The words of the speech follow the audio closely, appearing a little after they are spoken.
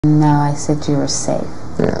No, I said you were safe.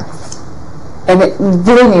 Yeah. And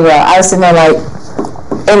believe me, bro, I was sitting there like,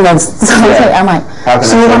 I'm like,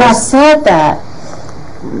 so when I said that,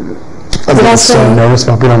 did I say, so nervous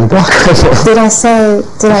about being on the block. did I say,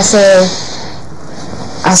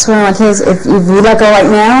 I swear on my kids, if you let go right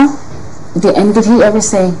now, did he ever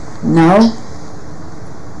say no?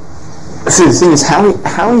 See, the thing is,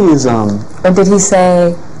 Howie is, Or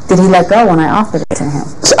did he let go when I offered it to him?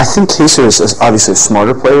 So I think Kaser is obviously a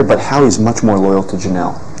smarter player, but Howie's much more loyal to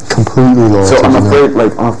Janelle. Completely loyal so to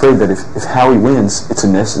Janelle. I'm afraid that if Howie wins, it's a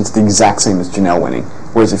miss. It's the exact same as Janelle winning.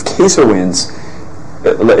 Whereas if Kaser wins,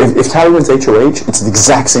 if Howie wins HOH, it's the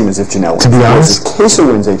exact same as if Janelle wins. To be honest, if Kaser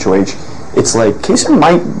wins HOH, it's like Kaser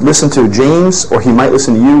might listen to James, or he might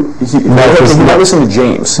listen to you. He might listen to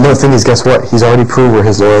James. No, the thing is, guess what? He's already proved where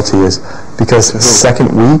his loyalty is. Because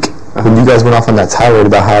second week, when you guys went off on that tirade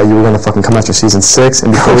about how you were going to fucking come after season 6,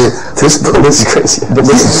 and before this is crazy.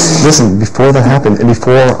 Listen, before that happened, and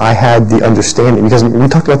before I had the understanding, because we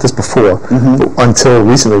talked about this before, but until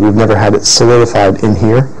recently, we've never had it solidified in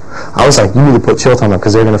here. I was like, you need to put chill time up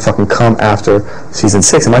because they're going to fucking come after season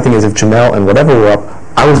 6. And my thing is, if Janelle and whatever were up,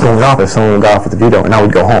 I was going off if someone got off with the veto, and I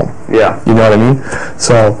would go home. Yeah. You know what I mean?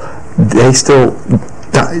 So they still,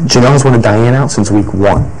 Janelle's wanted Diane out since week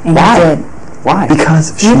 1. And he did. Why?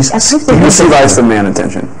 Because she's she lies for man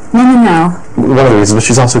attention. No. One of the reasons, but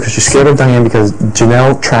she's also because she's scared of Diane because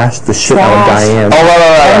Janelle trashed the shit out of Diane. Oh,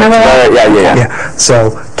 right. Yeah.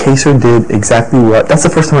 So Kaser did exactly what. That's the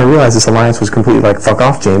first time I realized this alliance was completely like fuck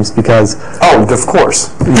off, James. Because of course.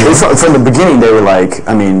 From the beginning, they were like,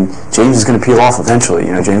 I mean, James is going to peel off eventually.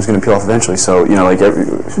 James is going to peel off eventually. So like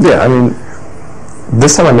I mean,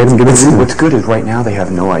 this time I made him get it. What's good is right now they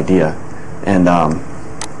have no idea, and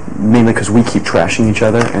mainly because we keep trashing each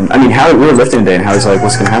other. And I mean, we were lifting today, and Howie's like,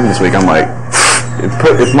 "What's going to happen this week?" I'm like,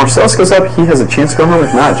 "If Marcellus goes up, he has a chance to go home.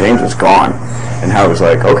 If not, James is gone." And Howie was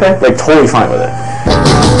like, "Okay," like totally fine with it.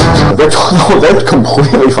 They're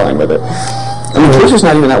completely fine with it. I mean, Kaser's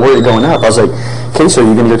not even that worried going up. I was like, "Kaser, are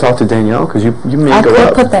you going to go talk to Danielle? Because you may go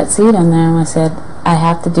up." I put that seed in there, and I said, I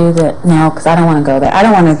have to do that now because I don't want to go there. I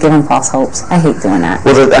don't want to give him false hopes. I hate doing that.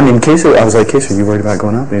 Well, Kaser, I was like, "Kaser, you worried about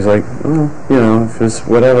going up?" And he's like, if it's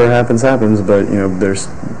whatever happens, but, he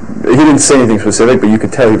didn't say anything specific, but you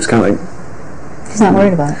could tell he was kind of like... He's not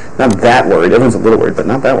worried about it. Not that worried. Everyone's a little worried, but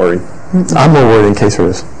not that worried. I'm more worried than Kaser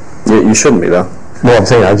is. Yeah, you shouldn't be, though. Well, I'm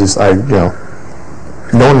saying,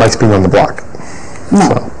 no one likes being on the block. No,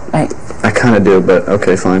 so. I kind of do, but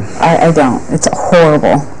okay, fine. I don't. It's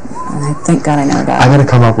horrible. And I thank God I never got it. I'm going to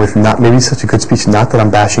come up with maybe such a good speech, not that I'm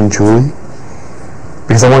bashing Julie,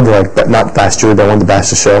 because I wanted to not bash Julie, but I wanted to bash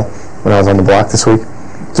the show when I was on the block this week.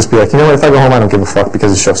 Just be like, you know what, if I go home, I don't give a fuck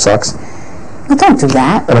because the show sucks. Well, don't do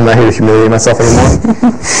that. And I'm not here to humiliate myself anymore.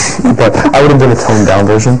 But I would have done a toned down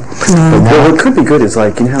version. Well, what could be good is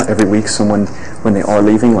like, how every week someone, when they are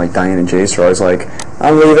leaving, like Diane and Jace are always like,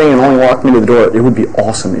 I'm leaving and only walk me to the door. It would be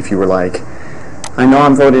awesome if you were like, I know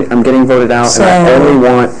I'm getting voted out, so, and I only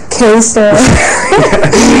want Kaser.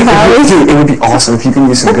 It would be awesome if you can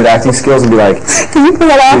use some good acting skills and be like, can you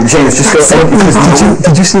pull that off? James, just go.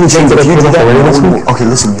 Did you see the James? If you did that, okay,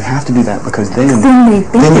 listen, you have to do that because then you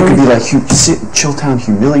could be like, Chilltown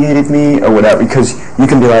humiliated me or whatever, because you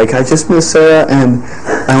can be like, I just miss Sarah and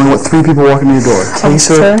I only want 3 people walking in the door: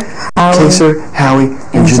 Kaser, Howie,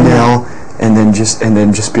 and Janelle. And then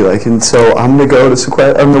just be like, and so I'm gonna go to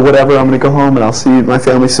Sequest, I'm gonna go home and I'll see my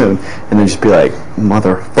family soon. And then just be like,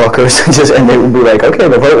 motherfuckers, and they would be like, okay,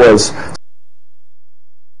 the vote was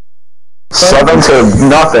 7 to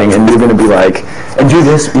nothing, and you're gonna be like, and do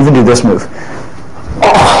this move.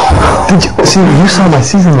 Oh, you saw my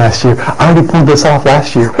season last year. I already pulled this off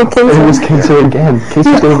last year. And it was Kaser again.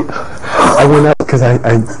 I went out because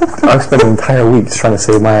I spent an entire week just trying to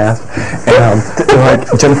save my ass.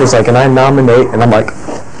 And Jennifer's like, and I nominate, and I'm like...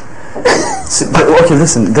 Okay,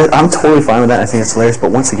 listen, I'm totally fine with that. I think it's hilarious,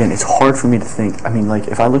 but once again, it's hard for me to think. I mean, like,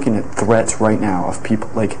 if I'm looking at threats right now of people,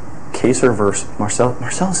 like, Kaser versus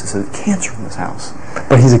Marcellus is a cancer in this house.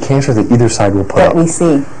 But he's a cancer that either side will put up. That we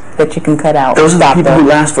see. That you can cut out. Those are the people who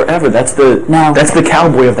last forever. That's the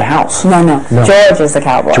cowboy of the house. No. George is the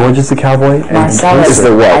cowboy. George is the cowboy. And Marcellus is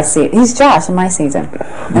the what? I see. He's Josh in my season.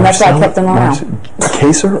 And that's why I kept him around.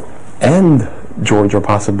 Kaser and George are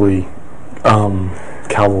possibly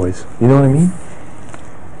cowboys. You know what I mean?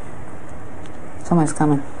 Somebody's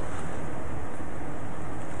coming.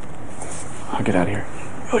 I'll get out of here.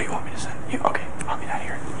 Who do you want me to send? Okay, I'll get out of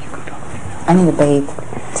here. You go talk to me. I need a bathe.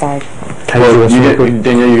 Sorry. Danielle, you're going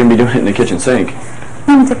to be doing it in the kitchen sink. No,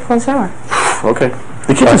 I'm going to take a cold shower. Okay.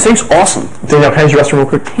 The kitchen sink's awesome. Danielle, can I use your restroom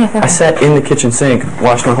real quick? I sat in the kitchen sink,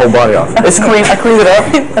 washed my whole body off. It's clean. I cleaned it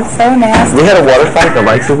up. That's so nasty. We had a water fight the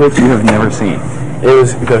likes of which you have never seen.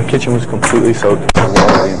 The kitchen was completely soaked with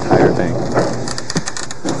water, the entire thing.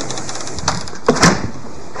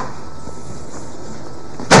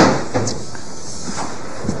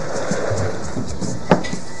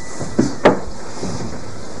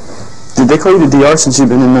 Did they call you the DR since you've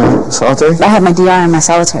been in solitary? I had my DR in my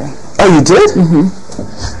solitary. Oh, you did? Mm-hmm.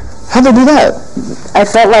 How'd they do that? I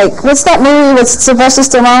felt like, what's that movie with Sylvester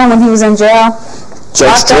Stallone when he was in jail?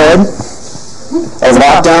 Judge Dredd?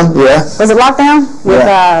 Lockdown? Yeah. Was it Lockdown?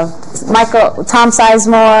 With Tom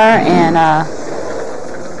Sizemore and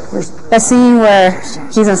that scene where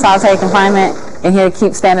he's in solitary confinement and he'll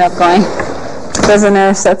keep standing up going,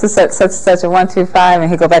 prisoner, such and such a 125, and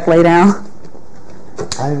he'll go back lay down.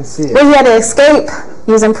 I didn't see it. Well, he had to escape.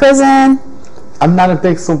 He was in prison. I'm not a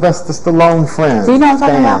big Sylvester Stallone fan. Do you know what I'm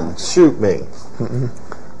talking about? Shoot me.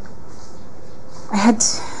 I had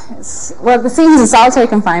the scene is in solitary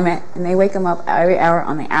confinement, and they wake him up every hour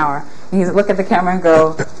on the hour. And he's look at the camera and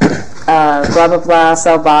go, blah, blah, blah,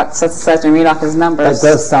 cell box, such and such, and read off his numbers.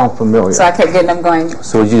 That does sound familiar. So I kept getting them going.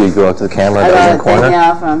 So what did you do? Go up to the camera I that was in the corner?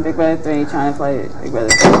 Yeah, from Big Brother 3, trying to play Big Brother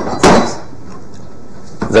 3.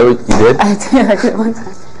 Is that what you did? I did one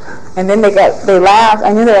time. And then they laughed.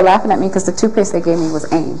 I knew they were laughing at me because the toothpaste they gave me was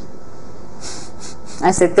AIM.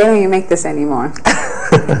 I said, they don't even make this anymore.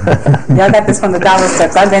 Y'all got this from the dollar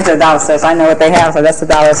store. I've been to the dollar store, so I know what they have, so that's the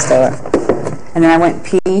dollar store. And then I went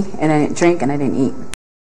pee, and I didn't drink, and I didn't eat.